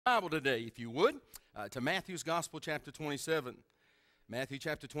Bible today, if you would, to Matthew's Gospel, chapter 27. Matthew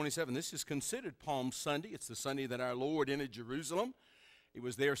chapter 27. This is considered Palm Sunday. It's the Sunday that our Lord entered Jerusalem. He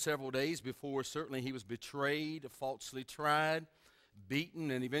was there several days before, certainly, he was betrayed, falsely tried,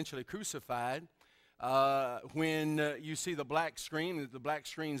 beaten, and eventually crucified. When you see the black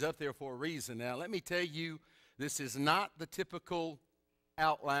screen's up there for a reason. Now, let me tell you, this is not the typical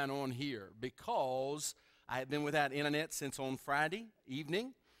outline on here, because I have been without internet since on Friday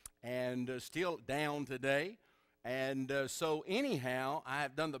evening, and still down today. And so anyhow, I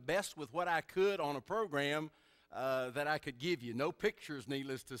have done the best with what I could on a program that I could give you. No pictures,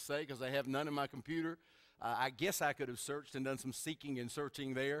 needless to say, because I have none in my computer. I guess I could have searched and done some seeking and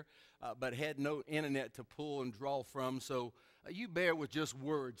searching there, but had no internet to pull and draw from. So you bear with just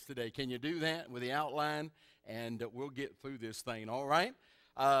words today. Can you do that with the outline? And we'll get through this thing, all right?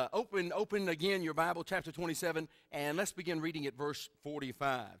 Open again your Bible, chapter 27, and let's begin reading at verse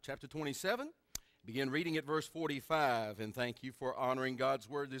 45. Chapter 27, begin reading at verse 45, and thank you for honoring God's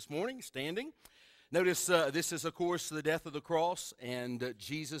word this morning, standing. Notice this is, of course, the death of the cross, and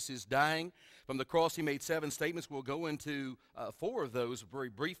Jesus is dying. From the cross, he made 7 statements. We'll go into 4 of those very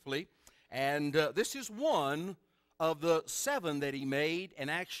briefly, and this is one of the 7 that he made, and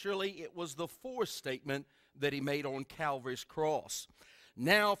actually it was the 4th statement that he made on Calvary's cross.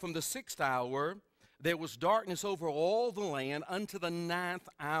 Now from the 6th hour, there was darkness over all the land unto the 9th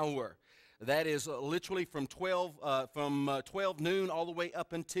hour. That is literally from 12 noon all the way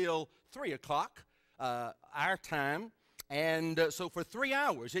up until 3 o'clock, our time. And so for 3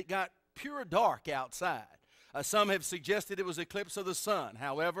 hours, it got pure dark outside. Some have suggested it was eclipse of the sun.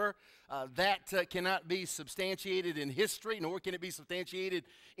 However, that cannot be substantiated in history, nor can it be substantiated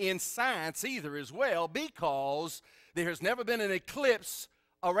in science either as well, because there has never been an eclipse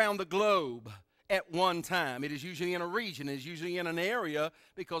around the globe at one time. It is usually in a region. It is usually in an area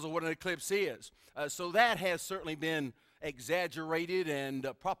because of what an eclipse is. So that has certainly been exaggerated and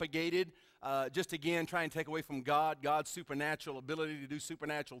propagated, just again trying to take away from God's supernatural ability to do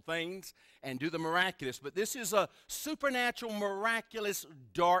supernatural things and do the miraculous. But this is a supernatural, miraculous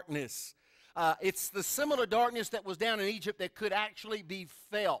darkness. It's the similar darkness that was down in Egypt that could actually be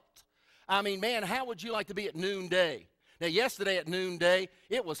felt. I mean, man, how would you like to be at noonday? Now, yesterday at noonday,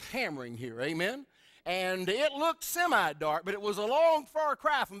 it was hammering here, amen? And it looked semi-dark, but it was a long, far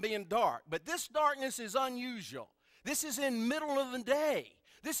cry from being dark. But this darkness is unusual. This is in middle of the day.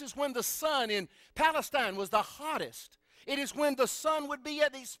 This is when the sun in Palestine was the hottest. It is when the sun would be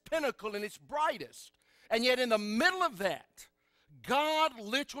at its pinnacle and its brightest. And yet in the middle of that, God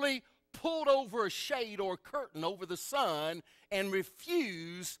literally pulled over a shade or curtain over the sun and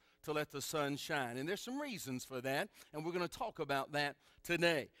refused to let the sun shine. And there's some reasons for that, and we're going to talk about that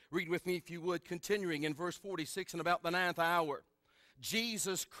today. Read with me, if you would, continuing in verse 46, and about the 9th hour,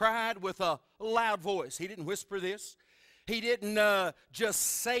 Jesus cried with a loud voice. He didn't whisper this. He didn't just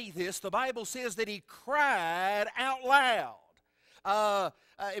say this. The Bible says that he cried out loud.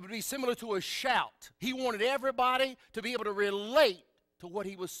 It would be similar to a shout. He wanted everybody to be able to relate to what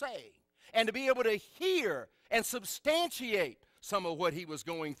he was saying and to be able to hear and substantiate some of what he was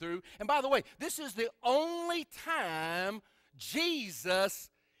going through. And by the way, this is the only time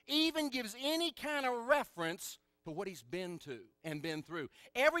Jesus even gives any kind of reference to what he's been to and been through.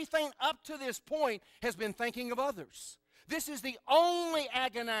 Everything up to this point has been thinking of others. This is the only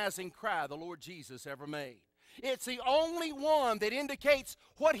agonizing cry the Lord Jesus ever made. It's the only one that indicates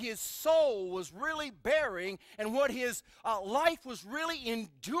what his soul was really bearing and what his life was really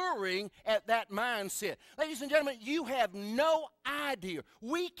enduring at that mindset. Ladies and gentlemen, you have no idea.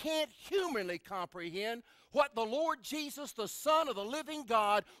 We can't humanly comprehend what the Lord Jesus, the Son of the living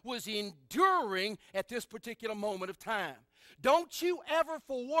God, was enduring at this particular moment of time. Don't you ever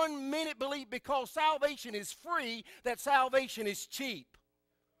for 1 minute believe because salvation is free that salvation is cheap.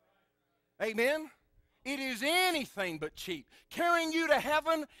 Amen? It is anything but cheap. Carrying you to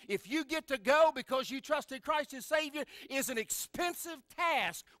heaven, if you get to go because you trusted Christ as Savior, is an expensive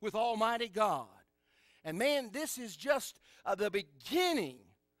task with Almighty God. And man, this is just the beginning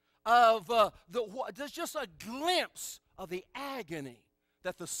of there's just a glimpse of the agony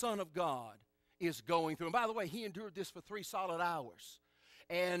that the Son of God is going through. And by the way, he endured this for 3 solid hours.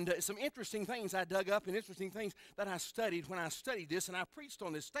 And some interesting things I dug up and interesting things that I studied when I studied this, and I preached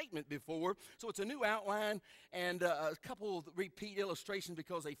on this statement before, so it's a new outline and a couple of repeat illustrations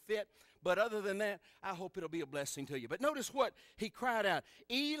because they fit. But other than that, I hope it'll be a blessing to you. But notice what he cried out,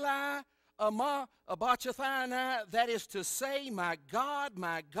 Eli, ama abachthani, that is to say, my God,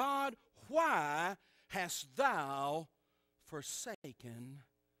 why hast thou forsaken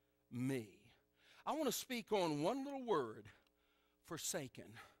me? I want to speak on one little word, forsaken.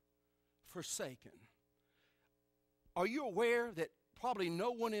 forsaken. Are you aware that probably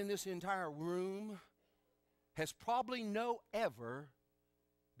no one in this entire room has probably ever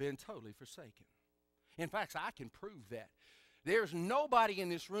been totally forsaken? In fact, I can prove that. There's nobody in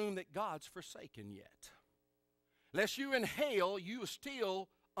this room that God's forsaken yet. Unless you're in hell, you are still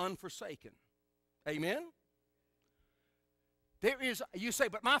unforsaken. Amen? You say,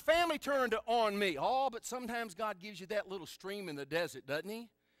 but my family turned on me. Oh, but sometimes God gives you that little stream in the desert, doesn't he?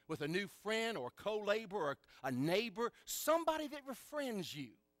 With a new friend or a co-laborer or a neighbor, somebody that befriends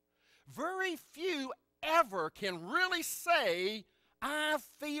you. Very few ever can really say, I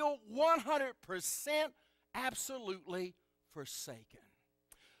feel 100% absolutely forsaken.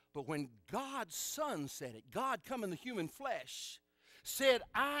 But when God's Son said it, God come in the human flesh, said,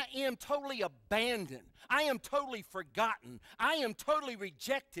 I am totally abandoned. I am totally forgotten. I am totally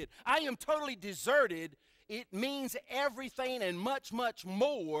rejected. I am totally deserted. It means everything and much, much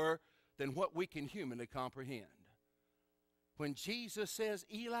more than what we can humanly comprehend. When Jesus says,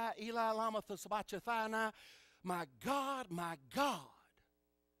 Eli, Eli, lama sabachthani, my God,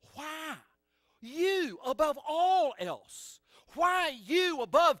 why you above all else, why you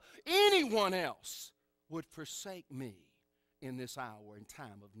above anyone else would forsake me in this hour and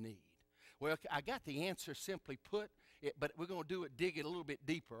time of need? Well, I got the answer simply put, but we're going to dig it a little bit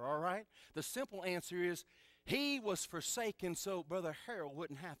deeper, all right? The simple answer is, he was forsaken so Brother Harold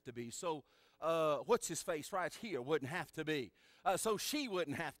wouldn't have to be. So, what's his face right here wouldn't have to be. So she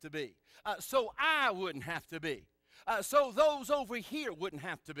wouldn't have to be. So I wouldn't have to be. So those over here wouldn't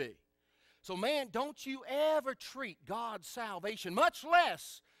have to be. So man, don't you ever treat God's salvation, much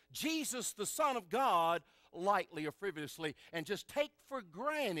less Jesus, the Son of God, lightly or frivolously, and just take for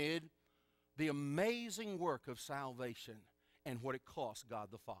granted the amazing work of salvation and what it cost God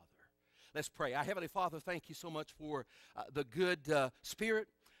the Father. Let's pray. Our Heavenly Father, thank you so much for the good Spirit.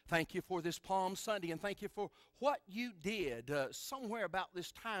 Thank you for this Palm Sunday, and thank you for what you did somewhere about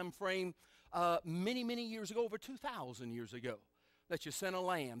this time frame many, many years ago, over 2,000 years ago, that you sent a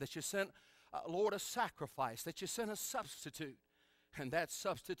lamb, that you sent, Lord, a sacrifice, that you sent a substitute, and that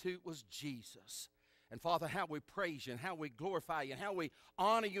substitute was Jesus. And Father, how we praise you and how we glorify you and how we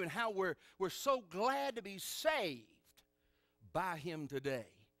honor you and how we're so glad to be saved by him today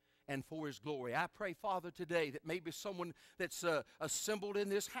and for his glory. I pray, Father, today that maybe someone that's assembled in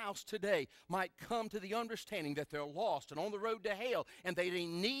this house today might come to the understanding that they're lost and on the road to hell, and they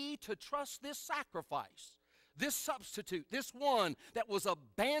need to trust this sacrifice, this substitute, this one that was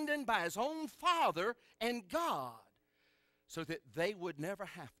abandoned by his own Father and God, so that they would never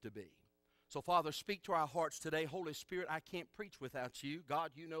have to be. So, Father, speak to our hearts today. Holy Spirit, I can't preach without you.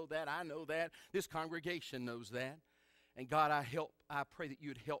 God, you know that. I know that. This congregation knows that. And God, I pray that you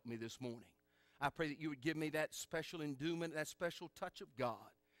would help me this morning. I pray that you would give me that special endowment, that special touch of God,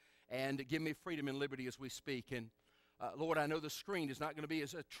 and give me freedom and liberty as we speak. And Lord, I know the screen is not going to be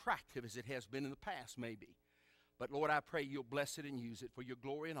as attractive as it has been in the past, maybe. But Lord, I pray you'll bless it and use it for your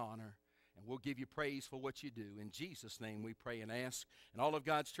glory and honor. And we'll give you praise for what you do. In Jesus' name we pray and ask. And all of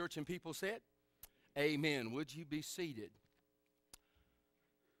God's church and people said, amen. Would you be seated?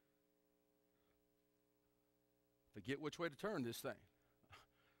 Forget which way to turn this thing.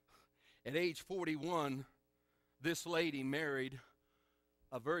 At age 41, this lady married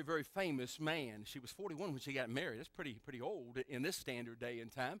a very, very famous man. She was 41 when she got married. That's pretty old in this standard day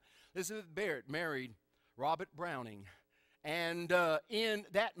and time. Elizabeth Barrett married Robert Browning. And in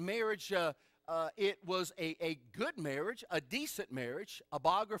that marriage, it was a good marriage, a decent marriage. A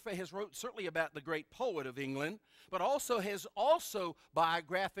biographer has wrote certainly about the great poet of England, but also has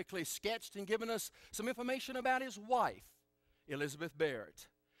biographically sketched and given us some information about his wife, Elizabeth Barrett.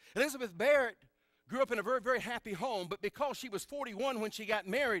 Elizabeth Barrett grew up in a very, very happy home, but because she was 41 when she got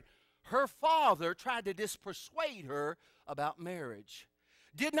married, her father tried to dispersuade her about marriage.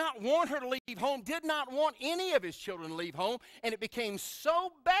 Did not want her to leave home, did not want any of his children to leave home, and it became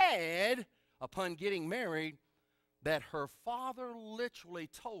so bad upon getting married that her father literally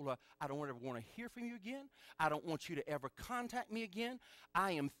told her, I don't ever want to hear from you again. I don't want you to ever contact me again.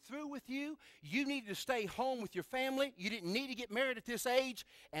 I am through with you. You need to stay home with your family. You didn't need to get married at this age,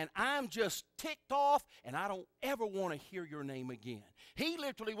 and I'm just ticked off, and I don't ever want to hear your name again. He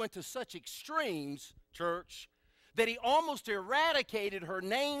literally went to such extremes, church, that he almost eradicated her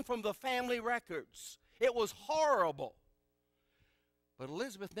name from the family records. It was horrible. But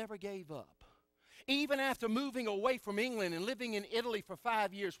Elizabeth never gave up. Even after moving away from England and living in Italy for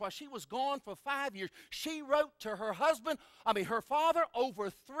 5 years, while she was gone for 5 years, she wrote to her father, over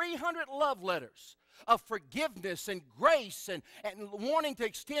 300 love letters of forgiveness and grace and wanting to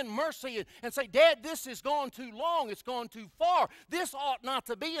extend mercy and say, Dad, this has gone too long. It's gone too far. This ought not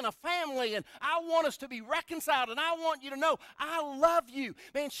to be in a family, and I want us to be reconciled, and I want you to know I love you.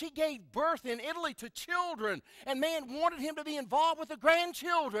 Man, she gave birth in Italy to children, and man wanted him to be involved with the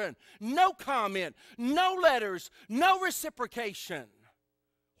grandchildren. No comment, no letters, no reciprocation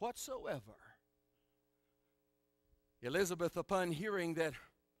whatsoever. Elizabeth, upon hearing that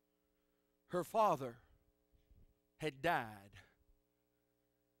her father had died,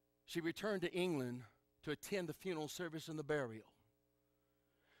 she returned to England to attend the funeral service and the burial.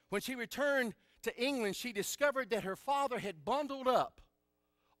 When she returned to England, she discovered that her father had bundled up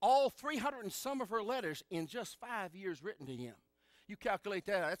all 300 and some of her letters in just 5 years written to him. You calculate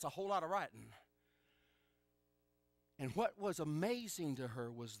that, that's a whole lot of writing. And what was amazing to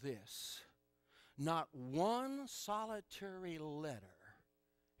her was this: not one solitary letter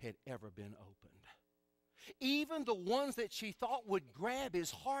had ever been opened. Even the ones that she thought would grab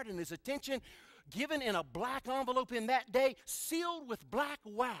his heart and his attention, given in a black envelope in that day, sealed with black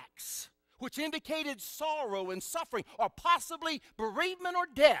wax, which indicated sorrow and suffering, or possibly bereavement or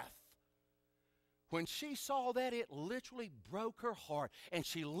death. When she saw that, it literally broke her heart, and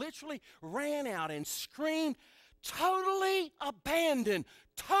she literally ran out and screamed, totally abandoned,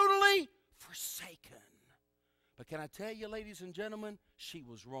 totally forsaken. But can I tell you, ladies and gentlemen, she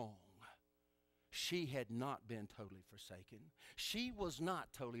was wrong. She had not been totally forsaken. She was not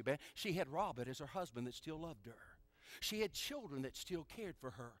totally abandoned. She had Robert as her husband that still loved her. She had children that still cared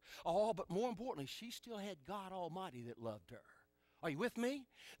for her. Oh, but more importantly, she still had God Almighty that loved her. Are you with me?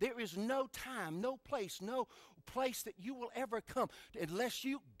 There is no time, no place that you will ever come unless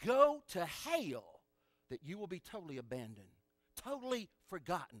you go to hell that you will be totally abandoned, totally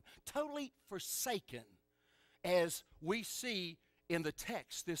forgotten, totally forsaken, as we see in the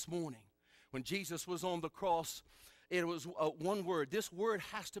text this morning. When Jesus was on the cross, it was one word. This word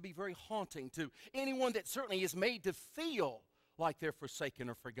has to be very haunting to anyone that certainly is made to feel like they're forsaken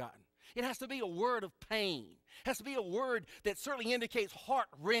or forgotten. It has to be a word of pain. It has to be a word that certainly indicates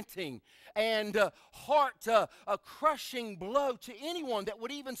heart-wrenching and a crushing blow to anyone that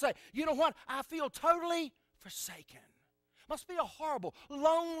would even say, you know what, I feel totally forsaken. Must be a horrible,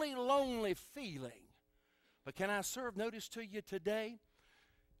 lonely, lonely feeling. But can I serve notice to you today?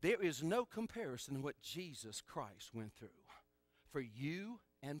 There is no comparison to what Jesus Christ went through for you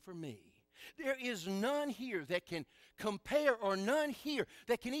and for me. There is none here that can compare, or none here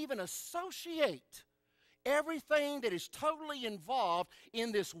that can even associate everything that is totally involved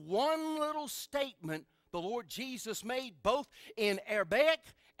in this one little statement the Lord Jesus made, both in Arabic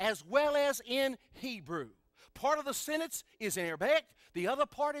as well as in Hebrew. Part of the sentence is in Arabic, the other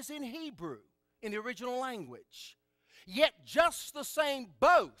part is in Hebrew, in the original language. Yet just the same,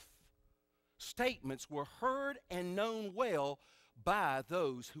 both statements were heard and known well by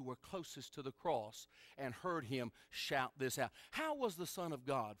those who were closest to the cross and heard him shout this out. How was the Son of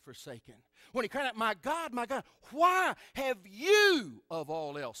God forsaken? When he cried out, my God, why have you of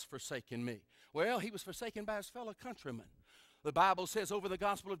all else forsaken me? Well, he was forsaken by his fellow countrymen. The Bible says over the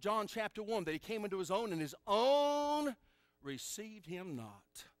Gospel of John chapter 1 that he came into his own, and his own received him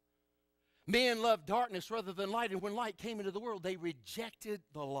not. Men loved darkness rather than light, and when light came into the world, they rejected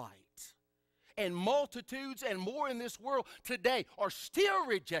the light. And multitudes and more in this world today are still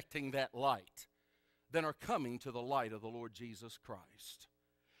rejecting that light than are coming to the light of the Lord Jesus Christ.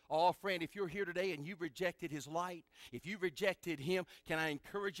 Oh, friend, if you're here today and you've rejected his light, if you've rejected him, can I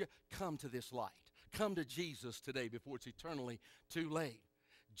encourage you, come to this light. Come to Jesus today before it's eternally too late.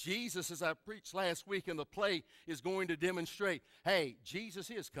 Jesus, as I preached last week in the play, is going to demonstrate, hey, Jesus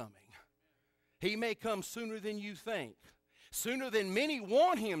is coming. He may come sooner than you think, sooner than many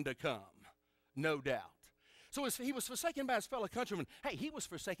want him to come, no doubt. So he was forsaken by his fellow countrymen. Hey, he was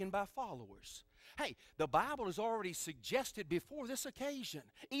forsaken by followers. Hey, the Bible has already suggested before this occasion,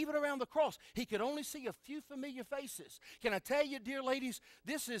 even around the cross, he could only see a few familiar faces. Can I tell you, dear ladies,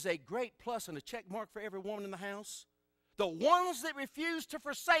 this is a great plus and a check mark for every woman in the house. The ones that refused to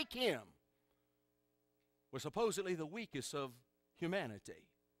forsake him were supposedly the weakest of humanity.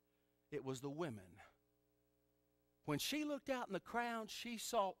 It was the women. When she looked out in the crowd, she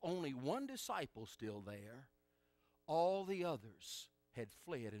saw only one disciple still there. All the others had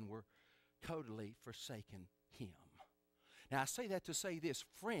fled and were totally forsaken him. Now, I say that to say this: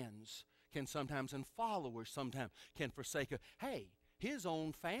 friends can sometimes, and followers sometimes can forsake. Hey, his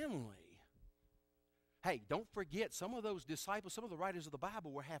own family Hey, don't forget, some of those disciples, some of the writers of the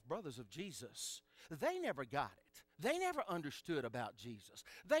Bible were half-brothers of Jesus. They never got it. They never understood about Jesus.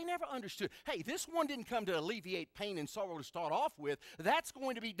 They never understood, hey, this one didn't come to alleviate pain and sorrow to start off with. That's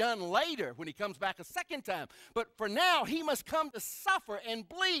going to be done later when he comes back a second time. But for now, he must come to suffer and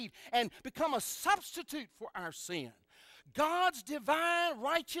bleed and become a substitute for our sin. God's divine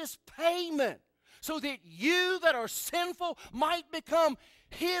righteous payment so that you that are sinful might become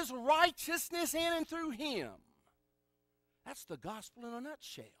his righteousness in and through him. That's the gospel in a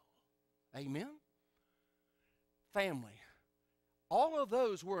nutshell. Amen? Family, all of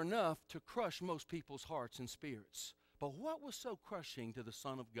those were enough to crush most people's hearts and spirits. But what was so crushing to the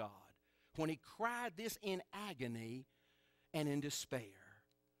Son of God when he cried this in agony and in despair?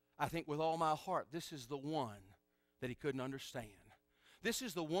 I think with all my heart, this is the one that he couldn't understand. This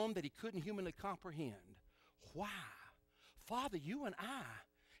is the one that he couldn't humanly comprehend. Why? Father, you and I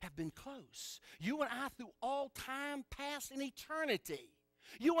have been close. You and I through all time, past, and eternity.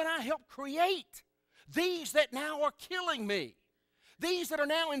 You and I helped create these that now are killing me. These that are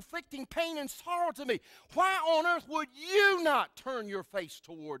now inflicting pain and sorrow to me. Why on earth would you not turn your face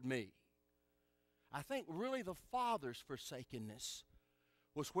toward me? I think really the Father's forsakenness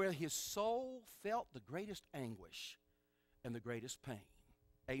was where his soul felt the greatest anguish and the greatest pain.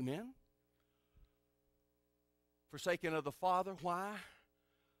 Amen? Forsaken of the Father, why?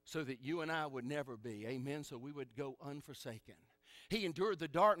 So that you and I would never be. Amen? So we would go unforsaken. He endured the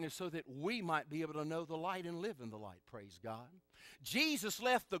darkness so that we might be able to know the light and live in the light. Praise God. Jesus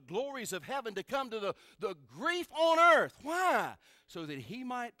left the glories of heaven to come to the grief on earth. Why? So that he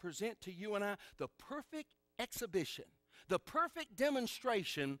might present to you and I the perfect exhibition, the perfect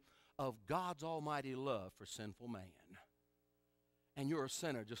demonstration of God's almighty love for sinful man. And you're a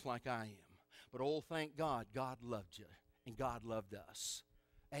sinner just like I am. But oh, thank God, God loved you and God loved us.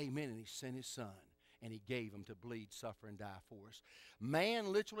 Amen. And he sent his Son. And he gave him to bleed, suffer, and die for us.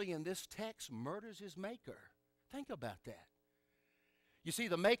 Man literally in this text murders his maker. Think about that. You see,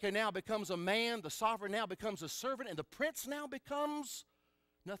 the maker now becomes a man, the sovereign now becomes a servant, and the prince now becomes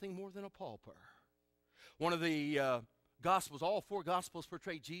nothing more than a pauper. One of the Gospels, all four Gospels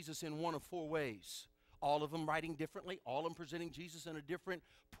portray Jesus in one of four ways. All of them writing differently, all of them presenting Jesus in a different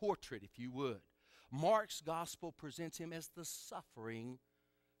portrait, if you would. Mark's Gospel presents him as the suffering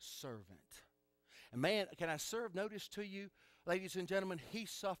servant. And man, can I serve notice to you, ladies and gentlemen, he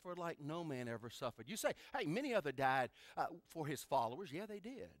suffered like no man ever suffered. You say, hey, many other died for his followers. Yeah, they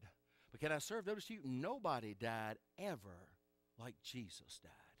did. But can I serve notice to you? Nobody died ever like Jesus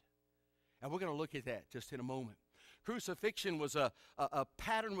died. And we're going to look at that just in a moment. Crucifixion was a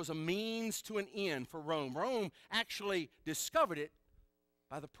pattern, was a means to an end for Rome. Rome actually discovered it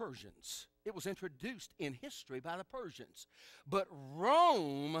by the Persians. It was introduced in history by the Persians. But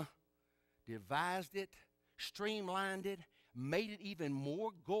Rome devised it, streamlined it, made it even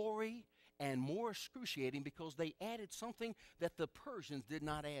more gory and more excruciating because they added something that the Persians did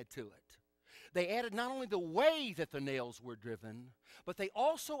not add to it. They added not only the way that the nails were driven, but they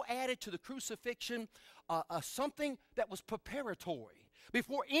also added to the crucifixion something that was preparatory.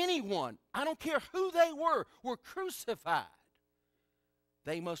 Before anyone, I don't care who they were crucified,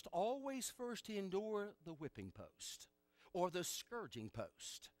 they must always first endure the whipping post or the scourging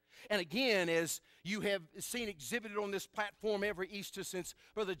post. And again, as you have seen exhibited on this platform every Easter since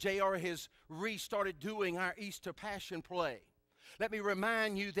Brother J.R. has restarted doing our Easter Passion play, let me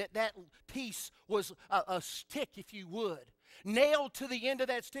remind you that that piece was a stick, if you would. Nailed to the end of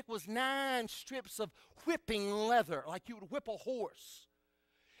that stick was 9 strips of whipping leather, like you would whip a horse.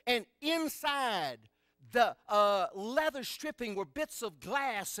 And inside the leather stripping were bits of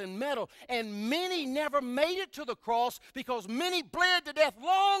glass and metal, and many never made it to the cross because many bled to death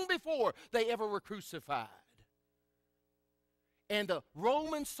long before they ever were crucified. And the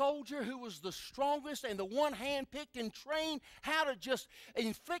Roman soldier, who was the strongest and the one handpicked and trained how to just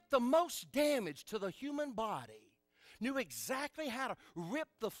inflict the most damage to the human body, knew exactly how to rip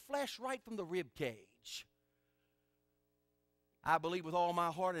the flesh right from the rib cage. I believe with all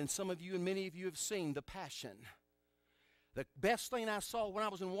my heart, and some of you and many of you have seen The Passion. The best thing I saw when I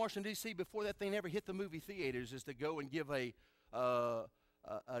was in Washington, D.C. before that thing ever hit the movie theaters is to go and give a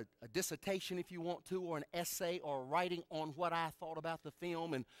dissertation, if you want to, or an essay or writing on what I thought about the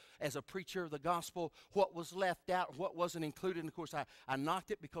film, and as a preacher of the gospel, what was left out, what wasn't included. And of course, I knocked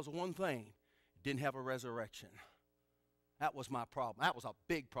it because of one thing: it didn't have a resurrection. That was my problem. That was a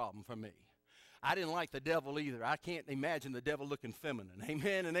big problem for me. I didn't like the devil either. I can't imagine the devil looking feminine.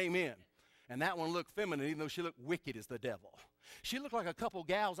 Amen and amen. And that one looked feminine, even though she looked wicked as the devil. She looked like a couple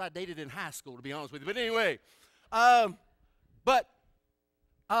gals I dated in high school, to be honest with you. But anyway,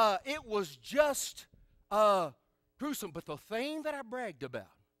 it was just Gruesome. But the thing that I bragged about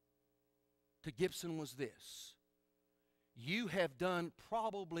to Gibson was this. You have done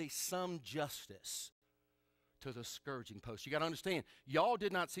probably some justice to the scourging post. You got to understand, y'all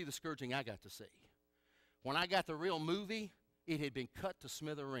did not see the scourging I got to see. When I got the real movie, it had been cut to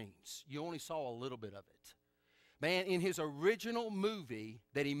smithereens. You only saw a little bit of it. Man, in his original movie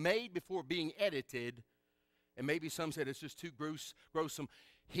that he made before being edited, and maybe some said it's just too gruesome,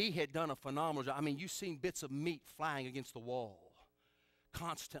 he had done a phenomenal job. I mean, you've seen bits of meat flying against the wall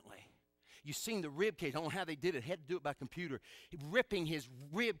constantly. You've seen the rib cage. I don't know how they did it. Had to do it by computer. Ripping his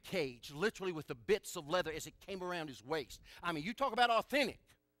rib cage literally with the bits of leather as it came around his waist. I mean, you talk about authentic.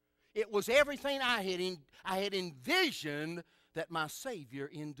 It was everything I had envisioned that my Savior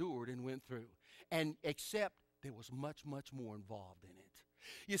endured and went through. And except there was much, much more involved in it.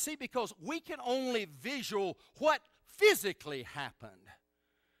 You see, because we can only visual what physically happened.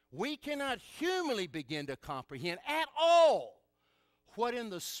 We cannot humanly begin to comprehend at all what in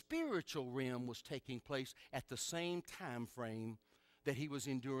the spiritual realm was taking place at the same time frame that he was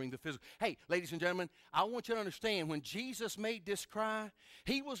enduring the physical. Hey, ladies and gentlemen, I want you to understand, when Jesus made this cry,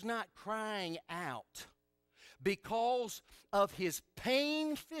 he was not crying out because of his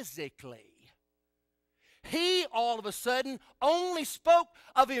pain physically. He, all of a sudden, only spoke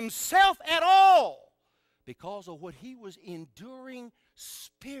of himself at all because of what he was enduring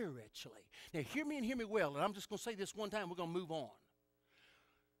spiritually. Now, hear me and hear me well, and I'm just going to say this one time, we're going to move on.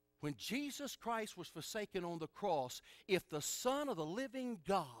 When Jesus Christ was forsaken on the cross, if the Son of the living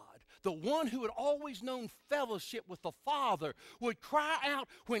God, the one who had always known fellowship with the Father, would cry out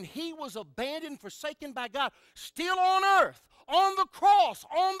when he was abandoned, forsaken by God, still on earth, on the cross,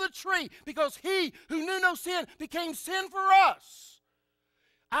 on the tree, because he who knew no sin became sin for us.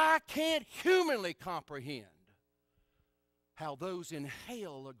 I can't humanly comprehend how those in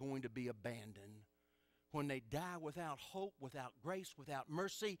hell are going to be abandoned when they die without hope, without grace, without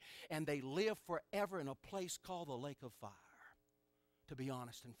mercy, and they live forever in a place called the lake of fire, to be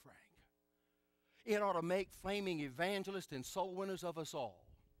honest and frank. It ought to make flaming evangelists and soul winners of us all.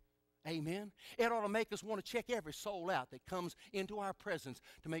 Amen? It ought to make us want to check every soul out that comes into our presence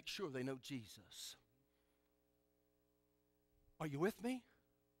to make sure they know Jesus. Are you with me?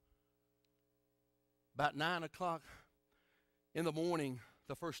 About 9 o'clock in the morning,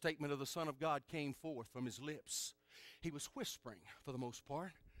 the first statement of the Son of God came forth from his lips. He was whispering for the most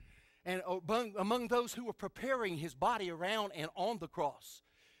part. And among those who were preparing his body around and on the cross,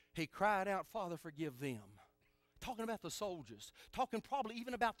 he cried out, Father, forgive them. Talking about the soldiers, talking probably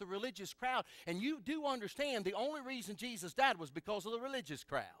even about the religious crowd. And you do understand the only reason Jesus died was because of the religious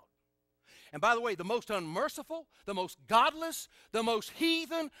crowd. And by the way, the most unmerciful, the most godless, the most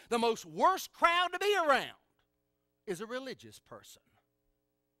heathen, the most worst crowd to be around is a religious person.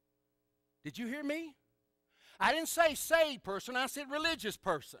 Did you hear me? I didn't say saved person, I said religious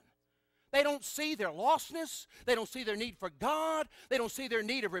person. They don't see their lostness. They don't see their need for God. They don't see their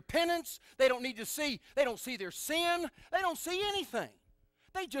need of repentance. They don't see their sin. They don't see anything.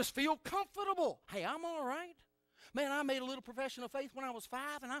 They just feel comfortable. Hey, I'm all right. Man, I made a little profession of faith when I was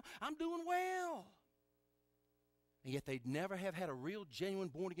 5, and I'm doing well. And yet they'd never have had a real, genuine,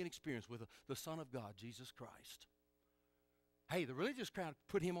 born-again experience with the Son of God, Jesus Christ. Hey, the religious crowd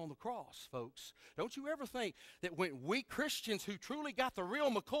put him on the cross, folks. Don't you ever think that when we Christians who truly got the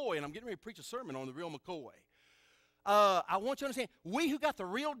real McCoy, and I'm getting ready to preach a sermon on the real McCoy, I want you to understand, we who got the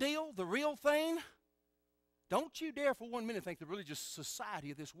real deal, the real thing, don't you dare for 1 minute think the religious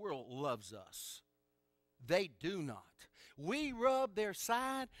society of this world loves us. They do not. We rub their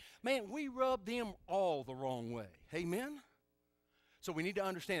side. Man, we rub them all the wrong way. Amen? So we need to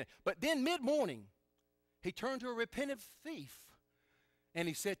understand it. But then mid-morning, he turned to a repentant thief, and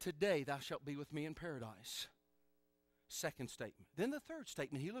he said, today thou shalt be with me in paradise. Second statement. Then the third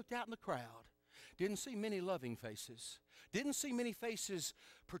statement, he looked out in the crowd, didn't see many loving faces, didn't see many faces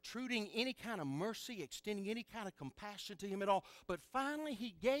protruding any kind of mercy, extending any kind of compassion to him at all. But finally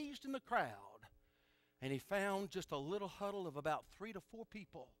he gazed in the crowd, and he found just a little huddle of about 3 to 4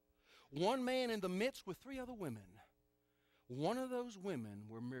 people. One man in the midst with 3 other women. One of those women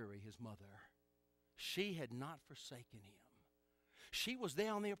were Mary, his mother. She had not forsaken him. She was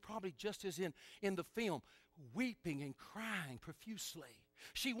down there probably just as in the film, weeping and crying profusely.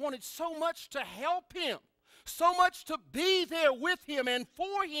 She wanted so much to help him, so much to be there with him and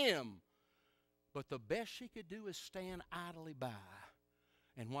for him. But the best she could do is stand idly by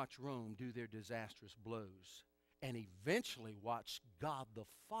and watch Rome do their disastrous blows, and eventually watch God the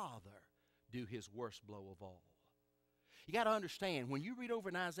Father do his worst blow of all. You got to understand, when you read over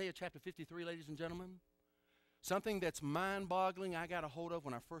in Isaiah chapter 53, ladies and gentlemen, Something that's mind-boggling I got a hold of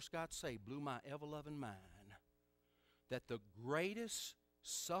when I first got saved, blew my ever-loving mind. That the greatest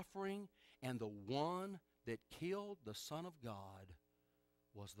suffering and the one that killed the Son of God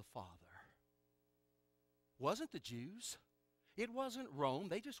was the Father. Wasn't the Jews. It wasn't Rome.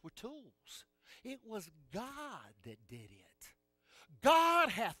 They just were tools. It was God that did it. God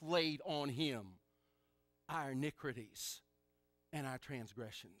hath laid on him our iniquities and our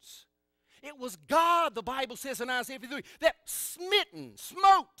transgressions. It was God, the Bible says in Isaiah 53, that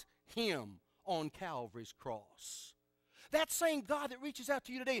smote him on Calvary's cross. That same God that reaches out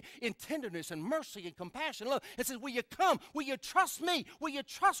to you today in tenderness and mercy and compassion and love and says, will you come? Will you trust me? Will you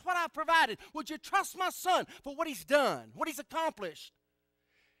trust what I've provided? Would you trust my Son for what he's done, what he's accomplished?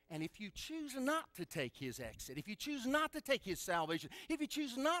 And if you choose not to take his exit, if you choose not to take his salvation, if you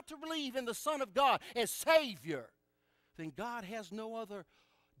choose not to believe in the Son of God as Savior, then God has no other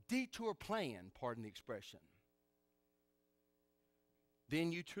detour plan, pardon the expression.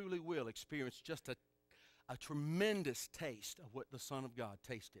 Then you truly will experience just a tremendous taste of what the Son of God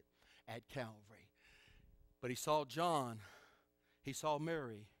tasted at Calvary. But he saw John, he saw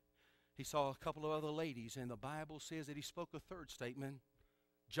Mary, he saw a couple of other ladies, and the Bible says that he spoke a third statement.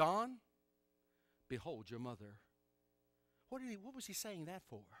 John, behold your mother. What was he saying that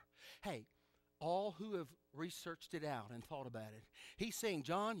for? Hey, all who have researched it out and thought about it, he's saying,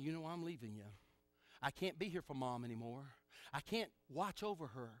 John, you know I'm leaving you. I can't be here for Mom anymore. I can't watch over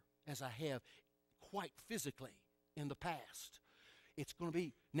her as I have quite physically in the past. It's going to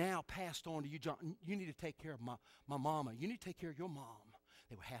be now passed on to you, John. You need to take care of my mama. You need to take care of your mom.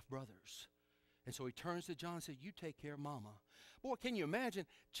 They were half brothers. And so he turns to John and says, you take care of mama. Boy, can you imagine?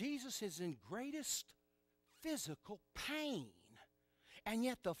 Jesus is in greatest physical pain. And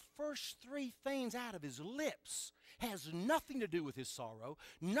yet the first three things out of his lips has nothing to do with his sorrow,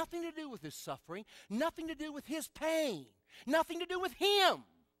 nothing to do with his suffering, nothing to do with his pain, nothing to do with him.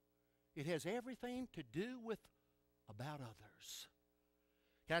 It has everything to do with about others.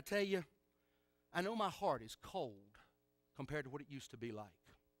 Can I tell you, I know my heart is cold compared to what it used to be like.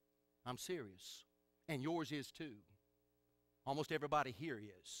 I'm serious. And yours is too. Almost everybody here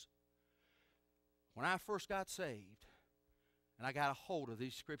is. When I first got saved, and I got a hold of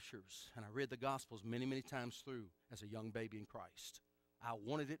these scriptures, and I read the Gospels many, many times through as a young baby in Christ, I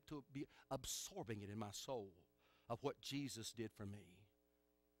wanted it to be absorbing it in my soul of what Jesus did for me.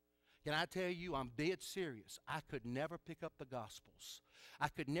 Can I tell you, I'm dead serious. I could never pick up the Gospels. I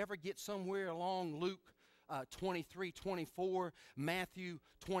could never get somewhere along Luke 23, 24, Matthew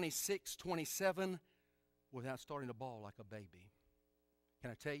 26, 27, without starting to bawl like a baby.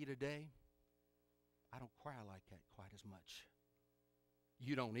 Can I tell you today, I don't cry like that quite as much.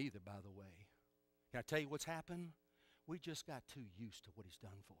 You don't either, by the way. Can I tell you what's happened? We just got too used to what he's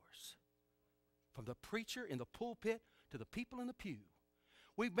done for us. From the preacher in the pulpit to the people in the pew.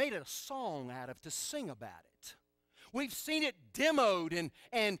 We've made it a song out of to sing about it. We've seen it demoed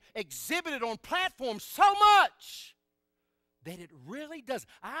and exhibited on platforms so much that it really does.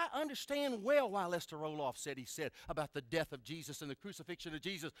 I understand well why Lester Roloff said he said about the death of Jesus and the crucifixion of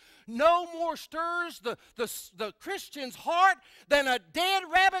Jesus. No more stirs the Christian's heart than a dead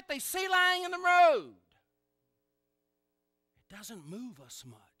rabbit they see lying in the road. It doesn't move us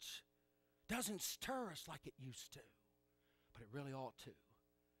much. It doesn't stir us like it used to. But it really ought to.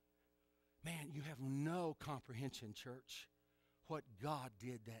 Man, you have no comprehension, church, what God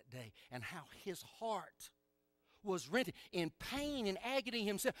did that day and how his heart was rented in pain and agony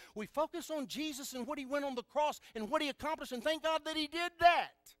himself. We focus on Jesus and what he went on the cross and what he accomplished, and thank God that he did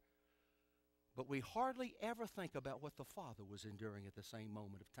that. But we hardly ever think about what the Father was enduring at the same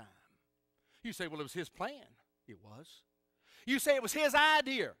moment of time. You say, well, it was his plan. It was. You say it was his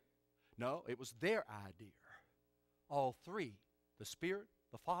idea. No, it was their idea. All three, the Spirit,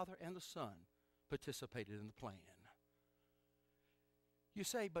 the Father, and the Son, participated in the plan. You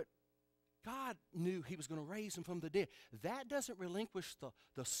say, but God knew he was going to raise him from the dead. That doesn't relinquish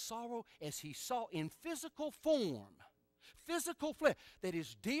the sorrow as he saw in physical form, physical flesh, that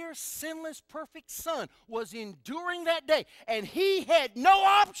his dear, sinless, perfect Son was enduring that day, and he had no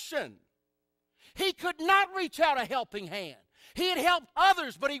option. He could not reach out a helping hand. He had helped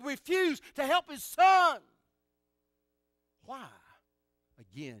others, but he refused to help his Son. Why?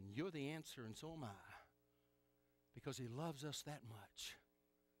 Again, you're the answer, and so am I. Because he loves us that much.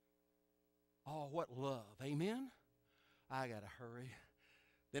 Oh, what love. Amen? I got to hurry.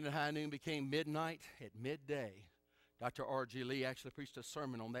 Then at high noon became midnight. At midday, Dr. R.G. Lee actually preached a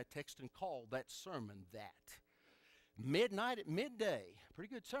sermon on that text and called that sermon that. Midnight at midday.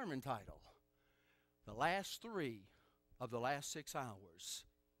 Pretty good sermon title. The last three of the last 6 hours,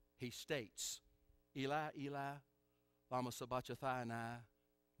 he states, Eli, Eli, lama sabachthani,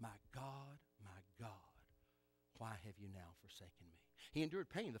 my God, why have you now forsaken me? He endured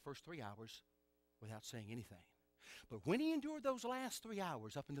pain the first 3 hours without saying anything. But when he endured those last 3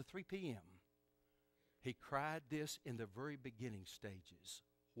 hours up into 3 p.m., he cried this in the very beginning stages.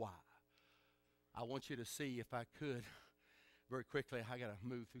 Why? I want you to see, if I could, very quickly, I got to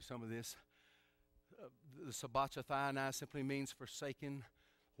move through some of this. The sabachthani simply means forsaken.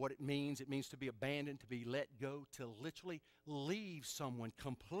 What it means to be abandoned, to be let go, to literally leave someone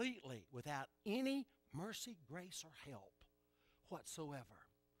completely without any mercy, grace, or help whatsoever.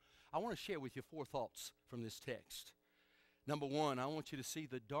 I want to share with you 4 thoughts from this text. Number 1, I want you to see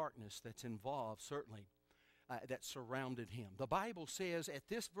the darkness that's involved, certainly, that surrounded him. The Bible says at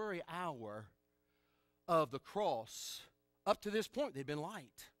this very hour of the cross, up to this point, they'd been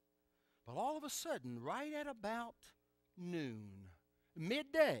light. But all of a sudden, right at about noon,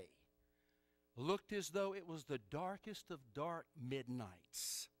 midday, looked as though it was the darkest of dark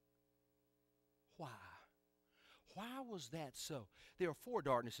midnights. Why? Why was that so? There are 4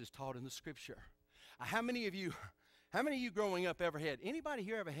 darknesses taught in the Scripture. How many of you growing up ever had, anybody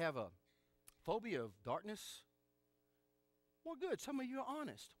here ever have a phobia of darkness? Well, good. Some of you are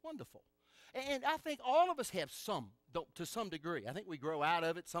honest. Wonderful. And I think all of us have some, to some degree. I think we grow out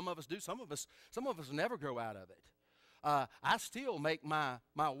of it. Some of us do. Some of us never grow out of it. I still make my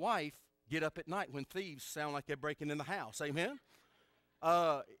wife get up at night when thieves sound like they're breaking in the house. Amen?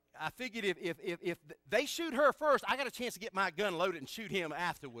 I figured if they shoot her first, I got a chance to get my gun loaded and shoot him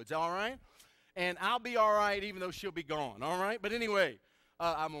afterwards, all right? And I'll be all right even though she'll be gone, all right? But anyway,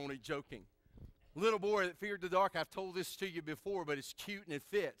 I'm only joking. Little boy that feared the dark, I've told this to you before, but it's cute and it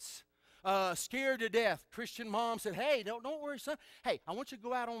fits. Scared to death, Christian mom said, hey, don't worry, son. Hey, I want you to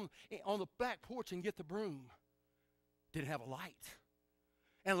go out on the back porch and get the broom. Didn't have a light.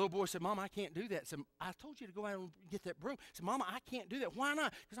 And the little boy said, Mama, I can't do that. I said, I told you to go out and get that broom. I said, Mama, I can't do that. Why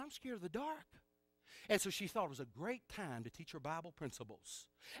not? Because I'm scared of the dark. And so she thought it was a great time to teach her Bible principles.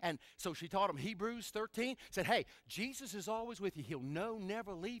 And so she taught him Hebrews 13, said, hey, Jesus is always with you. He'll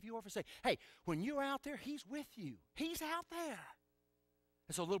never leave you or forsake. Hey, when you're out there, he's with you. He's out there.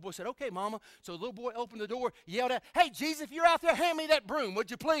 And so the little boy said, okay, Mama. So the little boy opened the door, yelled out, hey, Jesus, if you're out there, hand me that broom, would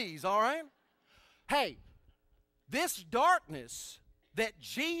you please, all right? Hey, this darkness that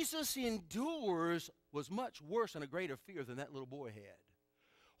Jesus endures was much worse and a greater fear than that little boy had.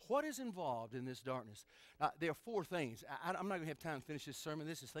 What is involved in this darkness? There are 4 things. I'm not going to have time to finish this sermon.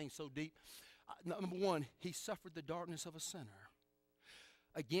 This thing so deep. Number 1, he suffered the darkness of a sinner.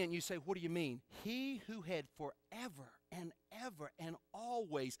 Again, you say, what do you mean? He who had forever and ever and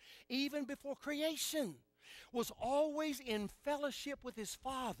always, even before creation, was always in fellowship with his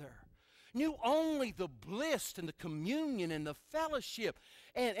Father, knew only the bliss and the communion and the fellowship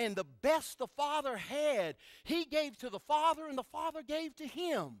and the best the Father had. He gave to the Father and the Father gave to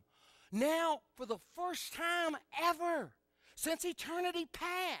him. Now, for the first time ever, since eternity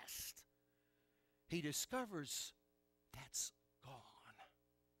past, he discovers that's gone.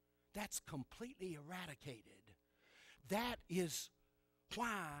 That's completely eradicated. That is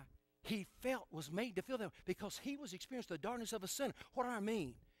why he was made to feel that, because he was experiencing the darkness of a sinner. What do I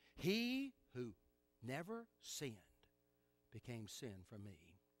mean? He who never sinned became sin for me.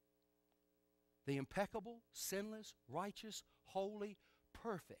 The impeccable, sinless, righteous, holy,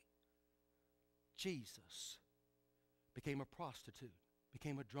 perfect Jesus became a prostitute,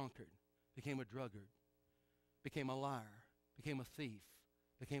 became a drunkard, became a drunkard, became a liar, became a thief,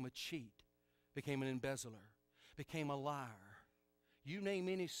 became a cheat, became an embezzler, became a liar. You name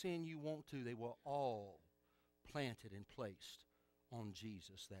any sin you want to, they were all planted and placed on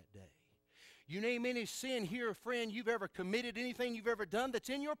Jesus that day. You name any sin here, friend, you've ever committed, anything you've ever done that's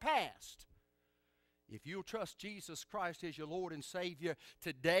in your past. If you'll trust Jesus Christ as your Lord and Savior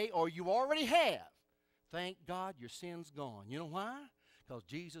today, or you already have, thank God your sin's gone. You know why? Because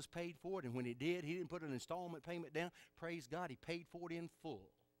Jesus paid for it, and when he did, he didn't put an installment payment down. Praise God, he paid for it in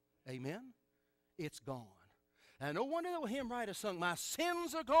full. Amen? It's gone. And no wonder the hymn writer sung, my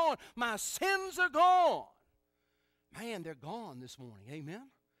sins are gone, my sins are gone. Man, they're gone this morning. Amen?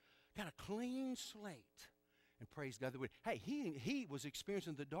 Got a clean slate. And praise God. Hey, he was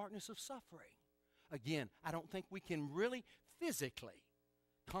experiencing the darkness of suffering. Again, I don't think we can really physically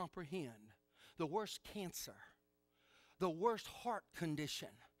comprehend the worst cancer, the worst heart condition,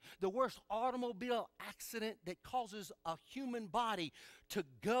 the worst automobile accident that causes a human body to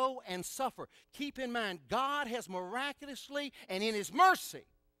go and suffer. Keep in mind, God has miraculously and in his mercy,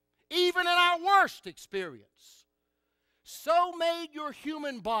 even in our worst experience, so made your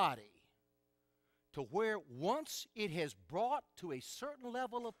human body to where once it has brought to a certain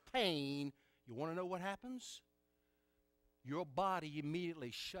level of pain, you want to know what happens? Your body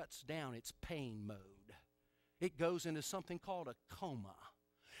immediately shuts down its pain mode. It goes into something called a coma.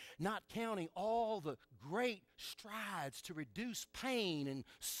 Not counting all the great strides to reduce pain and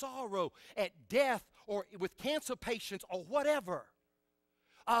sorrow at death or with cancer patients or whatever,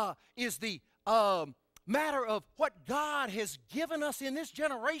 is the matter of what God has given us in this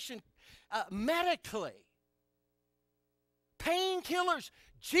generation medically. Painkillers,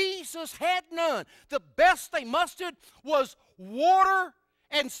 Jesus had none. The best they mustered was water,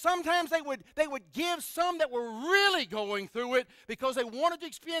 and sometimes they would give some that were really going through it because they wanted to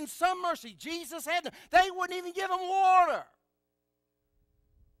experience some mercy. Jesus had none. They wouldn't even give him water.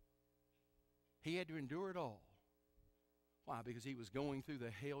 He had to endure it all. Why? Because he was going through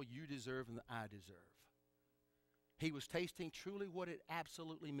the hell you deserve and that I deserve. He was tasting truly what it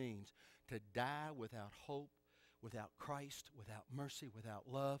absolutely means to die without hope, without Christ, without mercy, without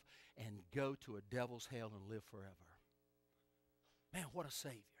love, and go to a devil's hell and live forever. Man, what a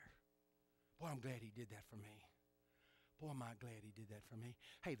Savior. Boy, I'm glad he did that for me. Boy, am I glad he did that for me.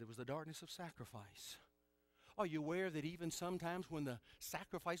 Hey, there was the darkness of sacrifice. Are you aware that even sometimes when the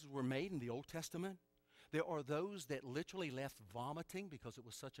sacrifices were made in the Old Testament, there are those that literally left vomiting because it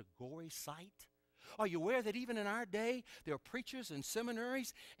was such a gory sight? Are you aware that even in our day, there are preachers in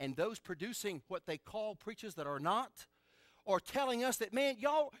seminaries and those producing what they call preachers that are not, or telling us that, man,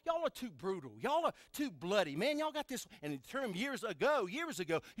 y'all are too brutal. Y'all are too bloody. Man, y'all got this, and the term years ago, used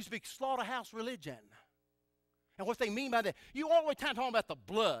to be slaughterhouse religion. And what they mean by that, you all the time talking about the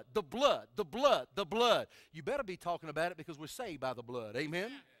blood, the blood, the blood, the blood. You better be talking about it because we're saved by the blood.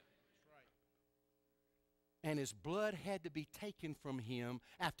 Amen? And his blood had to be taken from him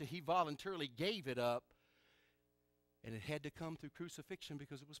after he voluntarily gave it up. And it had to come through crucifixion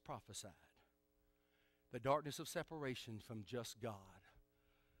because it was prophesied. The darkness of separation from just God.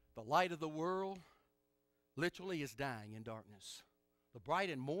 The light of the world literally is dying in darkness. The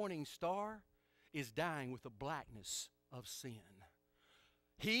bright and morning star is dying with the blackness of sin.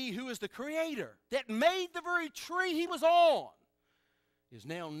 He who is the creator that made the very tree he was on is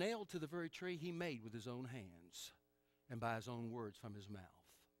now nailed to the very tree he made with his own hands and by his own words from his mouth.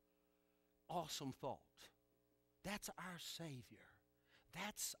 Awesome thought. That's our Savior.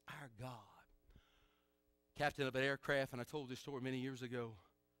 That's our God. Captain of an aircraft, and I told this story many years ago.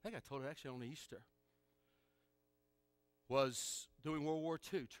 I think I told it actually on Easter. Was during World War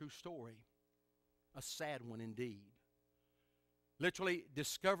II, true story. A sad one indeed. Literally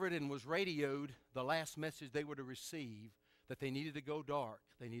discovered and was radioed the last message they were to receive that they needed to go dark.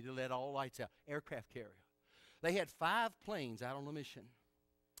 They needed to let all lights out. Aircraft carrier. They had 5 planes out on a mission.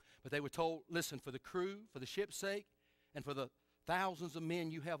 But they were told, listen, for the crew, for the ship's sake, and for the thousands of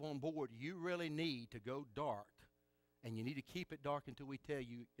men you have on board, you really need to go dark. And you need to keep it dark until we tell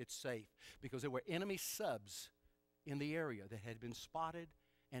you it's safe. Because there were enemy subs in the area that had been spotted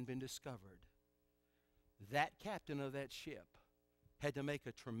and been discovered. That captain of that ship had to make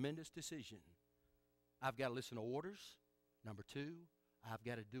a tremendous decision. I've got to listen to orders. Number 2, I've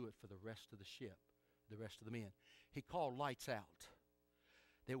got to do it for the rest of the ship, the rest of the men. He called lights out.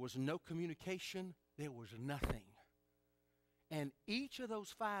 There was no communication. There was nothing. And each of those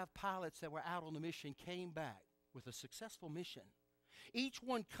 5 pilots that were out on the mission came back with a successful mission. Each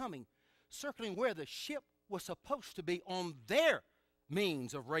one coming, circling where the ship was supposed to be on their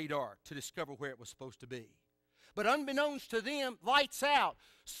means of radar to discover where it was supposed to be. But unbeknownst to them, lights out.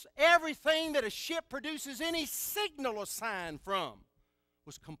 Everything that a ship produces any signal or sign from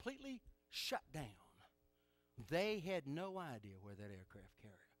was completely shut down. They had no idea where that aircraft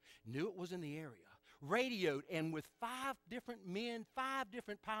carrier. Knew it was in the area. Radioed, and with 5 different men, 5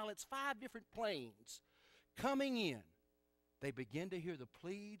 different pilots, 5 different planes coming in, they began to hear the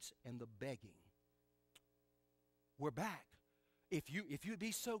pleads and the begging. We're back. If you'd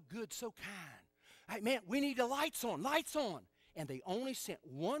be so good, so kind. Hey, man, we need the lights on, lights on. And they only sent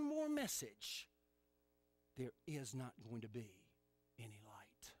one more message. There is not going to be any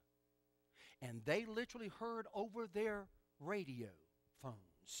light. And they literally heard over their radio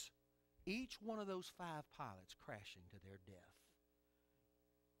phones each one of those 5 pilots crashing to their death.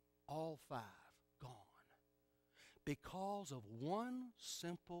 All 5 gone. Because of one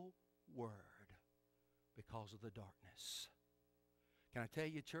simple word. Because of the darkness. Can I tell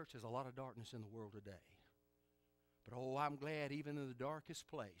you, church, there's a lot of darkness in the world today. But oh, I'm glad even in the darkest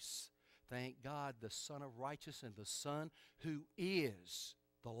place, thank God, the Son of Righteousness and the Son who is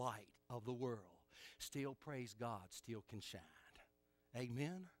the light of the world, still, praise God, still can shine.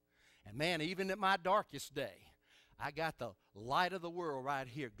 Amen? And man, even at my darkest day, I got the light of the world right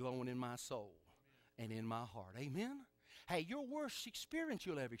here glowing in my soul and in my heart. Amen? Hey, your worst experience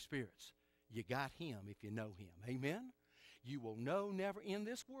you'll ever experience, You got him if you know him. Amen? You will know never in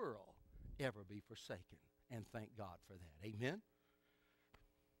this world ever be forsaken. And thank God for that. Amen?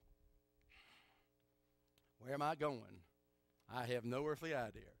 Where am I going? I have no earthly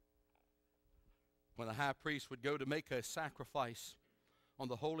idea. When the high priest would go to make a sacrifice on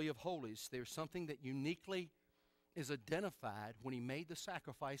the Holy of Holies, there's something that uniquely is identified when he made the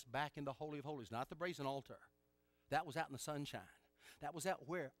sacrifice back in the Holy of Holies, not the brazen altar. That was out in the sunshine. That was out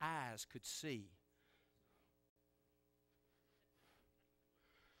where eyes could see.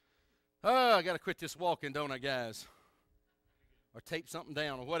 Oh, I got to quit this walking, don't I, guys? Or tape something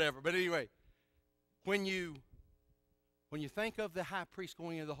down or whatever. But anyway, when you think of the high priest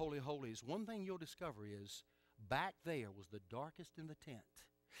going into the Holy of Holies, one thing you'll discover is back there was the darkest in the tent.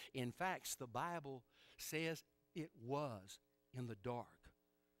 In fact, the Bible says it was in the dark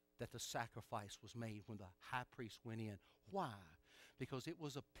that the sacrifice was made when the high priest went in. Why? Because it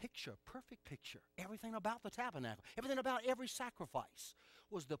was a picture, perfect picture. Everything about the tabernacle, everything about every sacrifice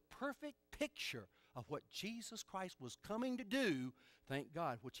was the perfect picture of what Jesus Christ was coming to do, thank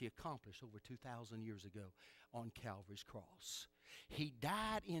God, which he accomplished over 2,000 years ago on Calvary's cross. He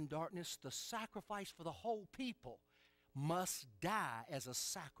died in darkness. The sacrifice for the whole people must die as a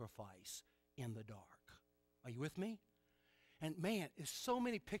sacrifice in the dark. Are you with me? And man, there's so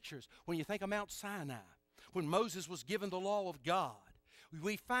many pictures. When you think of Mount Sinai, when Moses was given the law of God,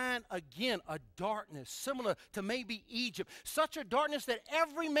 we find again a darkness similar to maybe Egypt. Such a darkness that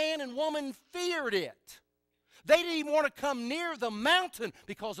every man and woman feared it. They didn't even want to come near the mountain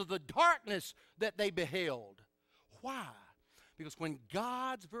because of the darkness that they beheld. Why? Because when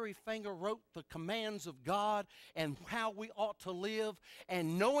God's very finger wrote the commands of God and how we ought to live,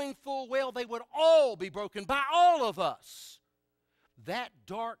 and knowing full well they would all be broken by all of us, that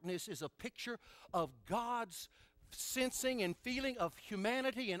darkness is a picture of God's sensing and feeling of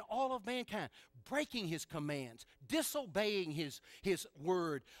humanity and all of mankind, breaking his commands, disobeying his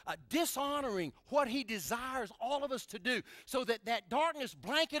word, dishonoring what he desires all of us to do, so that darkness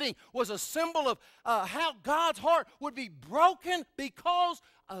blanketing was a symbol of how God's heart would be broken because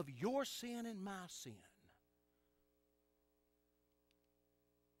of your sin and my sin.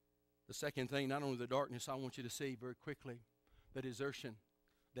 The second thing, not only the darkness, I want you to see very quickly, the desertion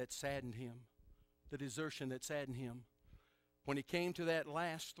that saddened him. The desertion that saddened him. When he came to that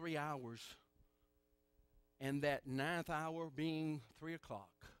last 3 hours, and that 9th hour being 3 o'clock,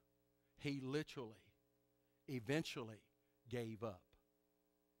 he literally, eventually gave up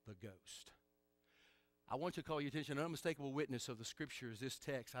the ghost. I want to call your attention, an unmistakable witness of the Scriptures, this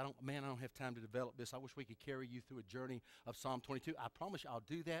text. I don't have time to develop this. I wish we could carry you through a journey of Psalm 22. I promise you I'll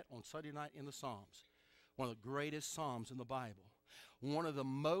do that on Sunday night in the Psalms. One of the greatest Psalms in the Bible. One of the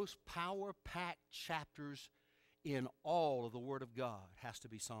most power-packed chapters in all of the Word of God has to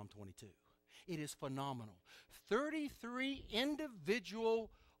be Psalm 22. It is phenomenal. 33 individual,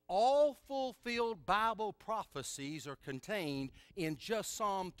 all-fulfilled Bible prophecies are contained in just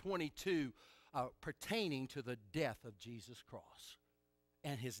Psalm 22 pertaining to the death of Jesus Christ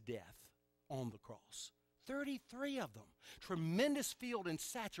and his death on the cross. 33 of them. Tremendous field and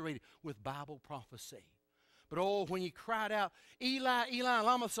saturated with Bible prophecy. But oh, when he cried out, Eli, Eli,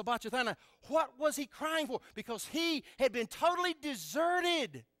 lama sabachthani, what was he crying for? Because he had been totally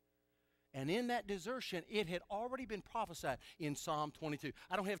deserted. And in that desertion, it had already been prophesied in Psalm 22.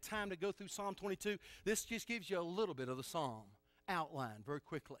 I don't have time to go through Psalm 22. This just gives you a little bit of the psalm outline very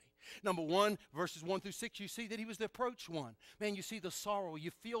quickly. Number 1, verses 1 through 6, you see that he was the approached one. Man, you see the sorrow, you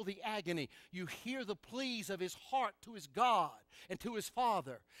feel the agony, you hear the pleas of his heart to his God and to his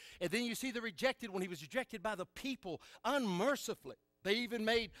Father. And then you see the rejected one. He was rejected by the people unmercifully. They even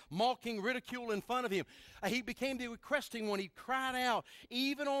made mocking ridicule in fun of him. He became the requesting one. He cried out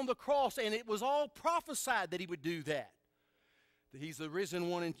even on the cross, and it was all prophesied that he would do that. He's the risen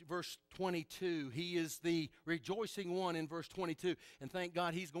one in verse 22. He is the rejoicing one in verse 22. And thank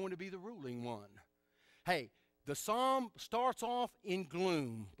God he's going to be the ruling one. Hey, the psalm starts off in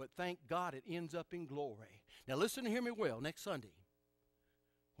gloom, but thank God it ends up in glory. Now listen and hear me well. Next Sunday,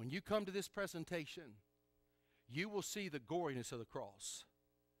 when you come to this presentation, you will see the goriness of the cross.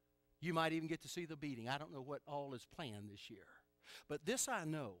 You might even get to see the beating. I don't know what all is planned this year. But this I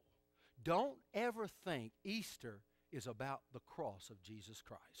know. Don't ever think Easter is about the cross of Jesus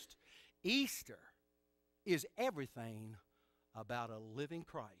Christ. Easter is everything about a living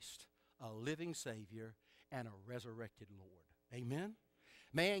Christ, a living Savior, and a resurrected Lord. Amen?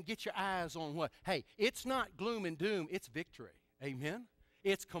 Man, get your eyes on what? Hey, it's not gloom and doom, it's victory. Amen?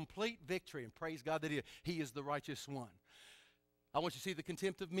 It's complete victory, and praise God that He is the righteous one. I want you to see the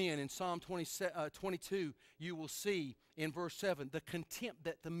contempt of men. In Psalm 22, you will see in verse 7 the contempt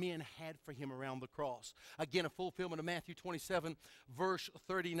that the men had for him around the cross. Again, a fulfillment of Matthew 27, verse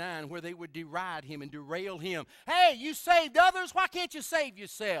 39, where they would deride him and derail him. Hey, you saved others, why can't you save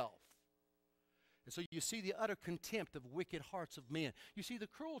yourself? And so you see the utter contempt of wicked hearts of men. You see the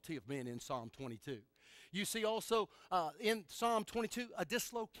cruelty of men in Psalm 22. You see also in Psalm 22 a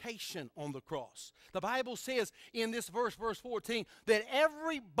dislocation on the cross. The Bible says in this verse 14, that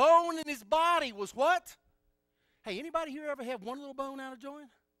every bone in his body was what? Hey, anybody here ever have one little bone out of joint?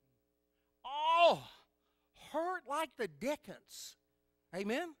 Oh, hurt like the dickens.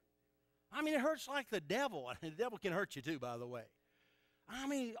 Amen? I mean, it hurts like the devil. The devil can hurt you too, by the way. I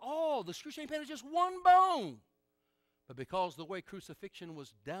mean, the excruciating pain is just one bone. But because the way crucifixion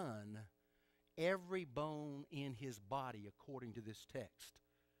was done, every bone in his body, according to this text,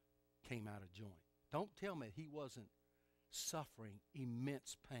 came out of joint. Don't tell me he wasn't suffering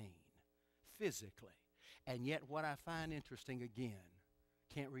immense pain physically. And yet what I find interesting, again,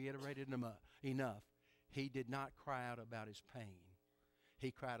 can't reiterate it enough, he did not cry out about his pain.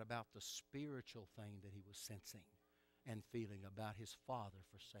 He cried about the spiritual thing that he was sensing and feeling about his Father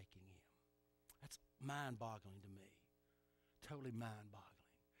forsaking him. That's mind-boggling to me. Totally mind-boggling.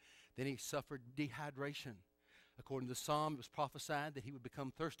 Then he suffered dehydration. According to the Psalm, it was prophesied that he would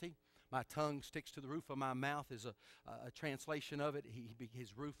become thirsty. My tongue sticks to the roof of my mouth is a translation of it.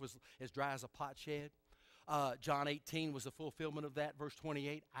 His roof was as dry as a potsherd. John 18 was the fulfillment of that. Verse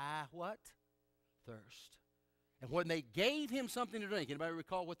 28, I what? Thirst. And when they gave him something to drink, anybody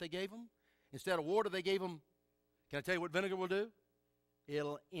recall what they gave him? Instead of water, they gave him, can I tell you what vinegar will do?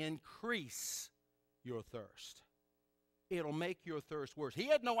 It'll increase your thirst. It'll make your thirst worse. He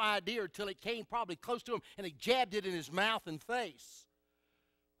had no idea until it came probably close to him and he jabbed it in his mouth and face.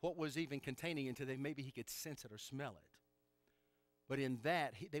 What was even containing until maybe he could sense it or smell it. But in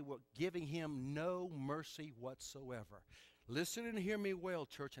that, they were giving him no mercy whatsoever. Listen and hear me well,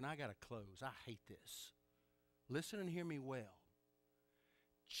 church, and I got to close. I hate this. Listen and hear me well.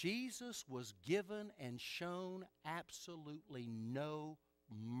 Jesus was given and shown absolutely no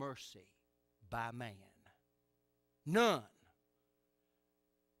mercy by man. None.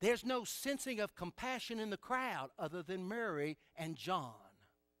 There's no sensing of compassion in the crowd other than Mary and John.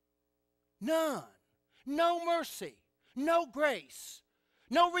 None. No mercy. No grace.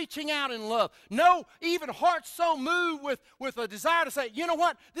 No reaching out in love. No even heart so moved with a desire to say, you know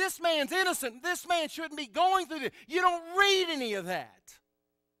what? This man's innocent. This man shouldn't be going through this. You don't read any of that.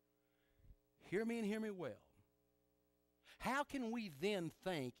 Hear me and hear me well. How can we then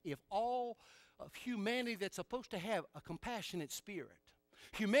think if all of humanity that's supposed to have a compassionate spirit,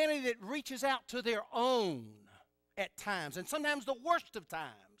 humanity that reaches out to their own at times, and sometimes the worst of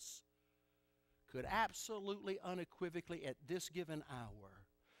times, could absolutely unequivocally at this given hour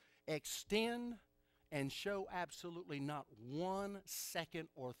extend and show absolutely not 1 second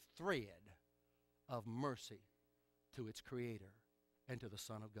or thread of mercy to its Creator and to the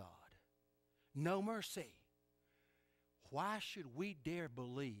Son of God. No mercy. Why should we dare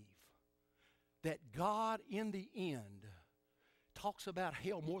believe that God in the end talks about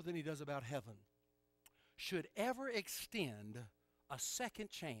hell more than he does about heaven, should ever extend a second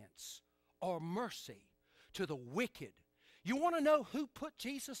chance or mercy to the wicked? You want to know who put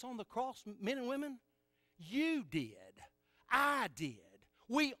Jesus on the cross, men and women? You did. I did.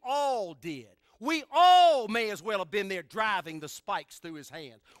 We all did. We all may as well have been there driving the spikes through his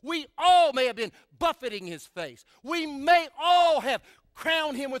hands. We all may have been buffeting his face. We may all have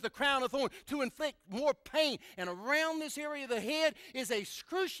crowned him with a crown of thorns to inflict more pain. And around this area of the head is a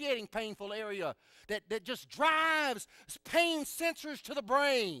excruciating painful area that just drives pain sensors to the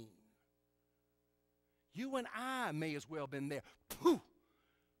brain. You and I may as well have been there. Pooh!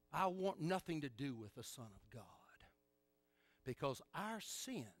 I want nothing to do with the Son of God, because our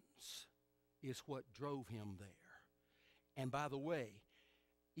sins is what drove him there. And by the way,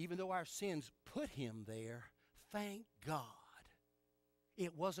 even though our sins put him there, thank God,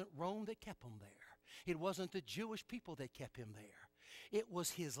 it wasn't Rome that kept him there. It wasn't the Jewish people that kept him there. It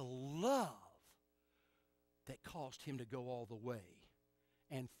was his love that caused him to go all the way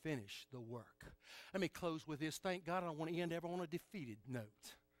and finish the work. Let me close with this. Thank God I don't want to end ever on a defeated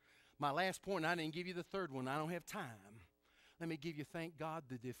note. My last point, I didn't give you the third one. I don't have time. Let me give you, thank God,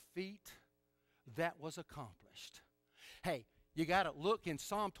 the defeat that was accomplished. Hey, you got to look in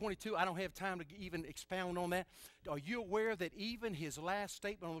Psalm 22. I don't have time to even expound on that. Are you aware that even his last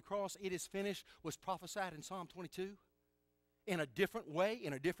statement on the cross, it is finished, was prophesied in Psalm 22? In a different way,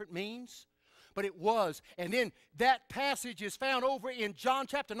 in a different means. But it was. And then that passage is found over in John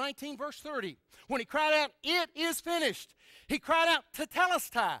chapter 19, verse 30. When he cried out, "It is finished." He cried out,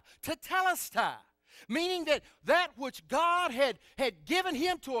 "Tetelestai, tetelestai." Meaning that which God had given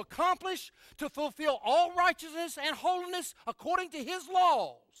him to accomplish, to fulfill all righteousness and holiness according to his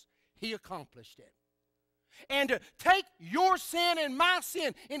laws, he accomplished it. And to take your sin and my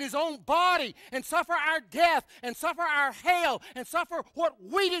sin in his own body and suffer our death and suffer our hell and suffer what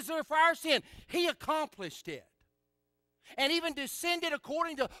we deserve for our sin, he accomplished it. And even descended,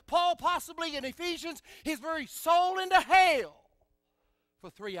 according to Paul possibly in Ephesians, his very soul into hell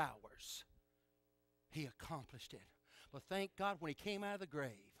for 3 hours. He accomplished it. But thank God when he came out of the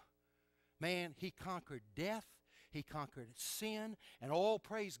grave, man, he conquered death. He conquered sin, and all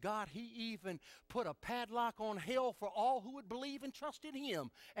praise God, he even put a padlock on hell for all who would believe and trust in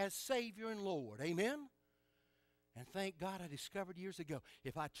him as Savior and Lord. Amen? And thank God I discovered years ago,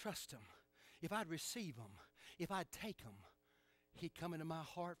 if I'd trust him, if I'd receive him, if I'd take him, he'd come into my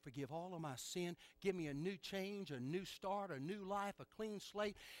heart, forgive all of my sin, give me a new change, a new start, a new life, a clean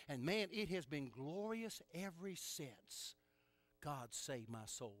slate. And man, it has been glorious ever since God saved my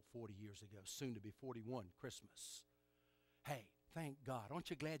soul 40 years ago, soon to be 41 Christmas. Hey, thank God.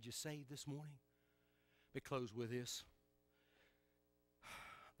 Aren't you glad you're saved this morning? Let me close with this.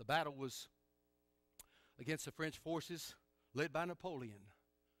 The battle was against the French forces led by Napoleon.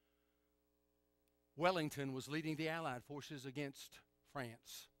 Wellington was leading the Allied forces against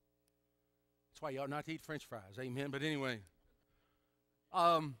France. That's why you ought not to eat French fries. Amen. But anyway.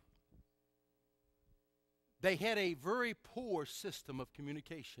 They had a very poor system of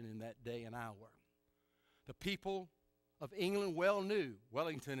communication in that day and hour. The people of England well knew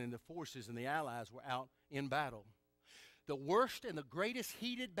Wellington and the forces and the Allies were out in battle. The worst and the greatest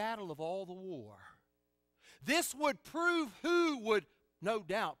heated battle of all the war. This would prove who would, no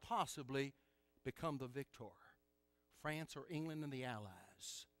doubt, possibly become the victor. France or England and the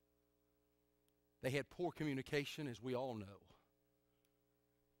Allies. They had poor communication, as we all know.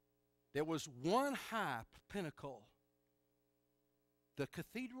 There was one high pinnacle, the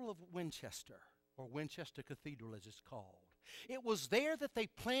Cathedral of Winchester, or Winchester Cathedral as it's called. It was there that they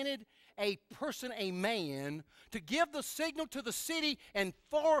planted a person, a man, to give the signal to the city and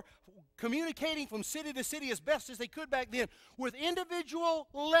for communicating from city to city as best as they could back then with individual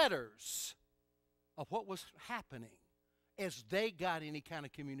letters of what was happening as they got any kind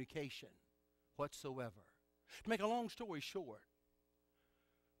of communication whatsoever. To make a long story short,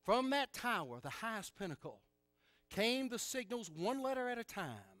 from that tower, the highest pinnacle, came the signals one letter at a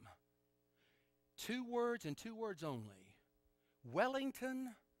time. 2 words and 2 words only.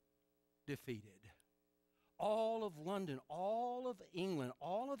 Wellington defeated. All of London, all of England,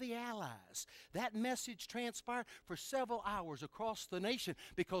 all of the Allies. That message transpired for several hours across the nation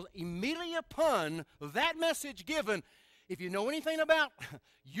because immediately upon that message given, if you know anything about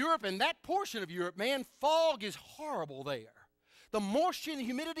Europe and that portion of Europe, man, fog is horrible there. The moisture and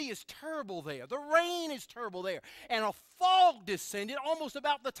humidity is terrible there. The rain is terrible there. And a fog descended almost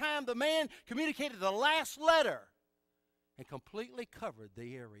about the time the man communicated the last letter and completely covered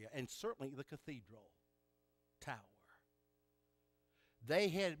the area and certainly the cathedral tower. They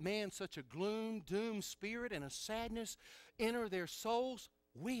had, man, such a gloom, doom spirit and a sadness enter their souls.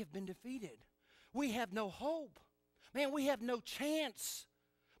 We have been defeated. We have no hope. Man, we have no chance.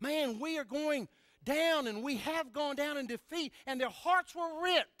 Man, we are going down, and we have gone down in defeat, and their hearts were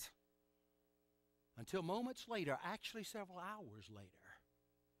rent. Until moments later, actually several hours later,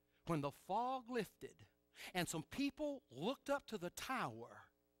 when the fog lifted and some people looked up to the tower,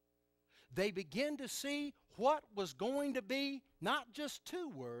 they began to see what was going to be not just 2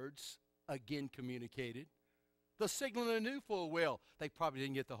 words again communicated. The signaler knew full well they probably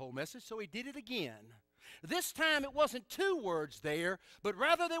didn't get the whole message, so he did it again. This time it wasn't 2 words there, but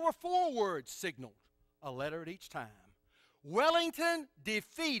rather there were 4 words signaled, a letter at each time. Wellington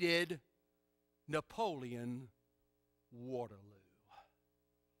defeated Napoleon Waterloo.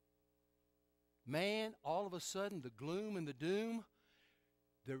 Man, all of a sudden, the gloom and the doom,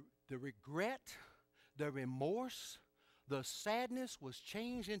 the regret, the remorse, the sadness was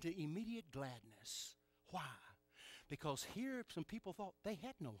changed into immediate gladness. Why? Because here some people thought they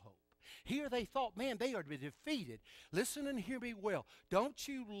had no hope. Here they thought, man, they are to be defeated. Listen and hear me well. Don't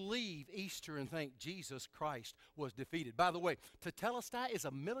you leave Easter and think Jesus Christ was defeated. By the way, tetelestai is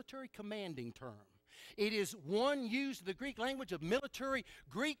a military commanding term. It is one used in the Greek language of military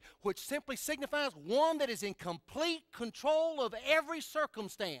Greek, which simply signifies one that is in complete control of every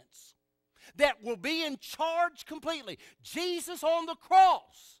circumstance, that will be in charge completely. Jesus on the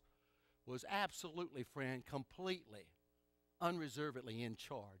cross was absolutely, friend, completely unreservedly in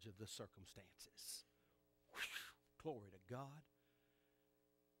charge of the circumstances. Whew, glory to God.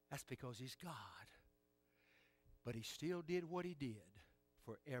 That's because He's God. But He still did what He did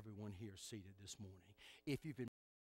for everyone here seated this morning. If you've